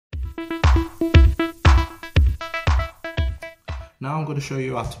Now I'm going to show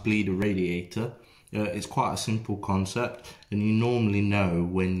you how to bleed a radiator. It's quite a simple concept, and you normally know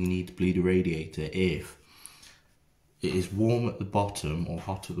when you need to bleed a radiator if it is warm at the bottom or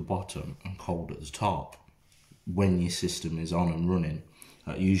hot at the bottom and cold at the top when your system is on and running.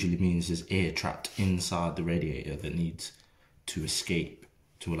 That usually means there's air trapped inside the radiator that needs to escape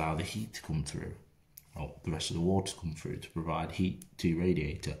to allow the heat to come through, or the rest of the water to come through to provide heat to your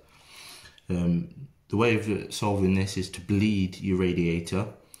radiator. The way of solving this is to bleed your radiator,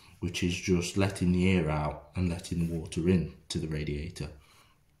 which is just letting the air out and letting the water in to the radiator.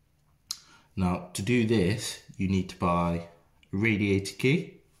 Now, to do this, you need to buy a radiator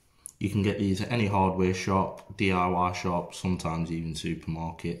key. You can get these at any hardware shop, DIY shop, sometimes even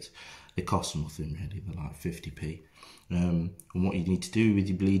supermarkets. They cost nothing really, they're like 50p. And what you need to do with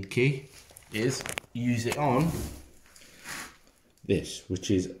your bleed key is use it on this,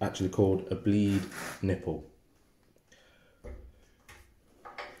 which is actually called a bleed nipple.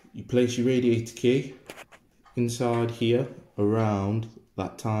 You place your radiator key inside here around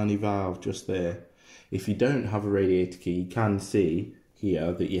that tiny valve just there. If you don't have a radiator key, you can see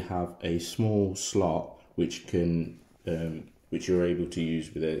here that you have a small slot which you're able to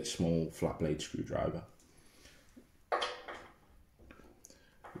use with a small flat blade screwdriver.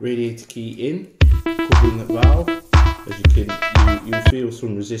 Radiator key in, covering that valve. As you'll feel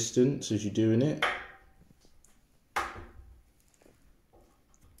some resistance as you're doing it.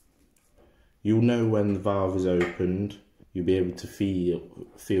 You'll know when the valve is opened. You'll be able to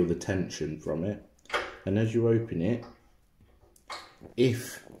feel the tension from it. And as you open it,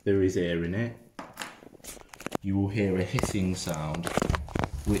 if there is air in it, you will hear a hissing sound,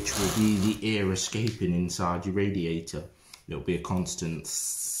 which will be the air escaping inside your radiator. It'll be a constant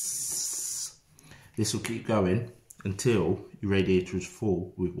sss. This will keep going until your radiator is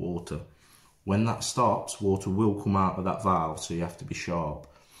full with water. When that stops, water will come out of that valve, so you have to be sharp.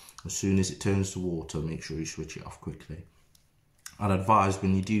 As soon as it turns to water, make sure you switch it off quickly. I'd advise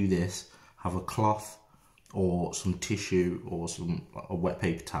when you do this, have a cloth or some tissue or a wet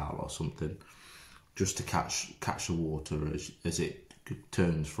paper towel or something, just to catch the water as it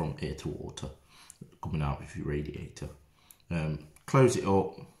turns from air to water coming out of your radiator. Close it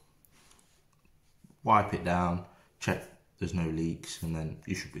up, wipe it down, check there's no leaks, and then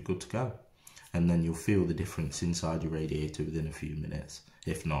you should be good to go. And then you'll feel the difference inside your radiator within a few minutes,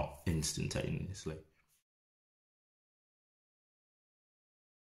 if not instantaneously.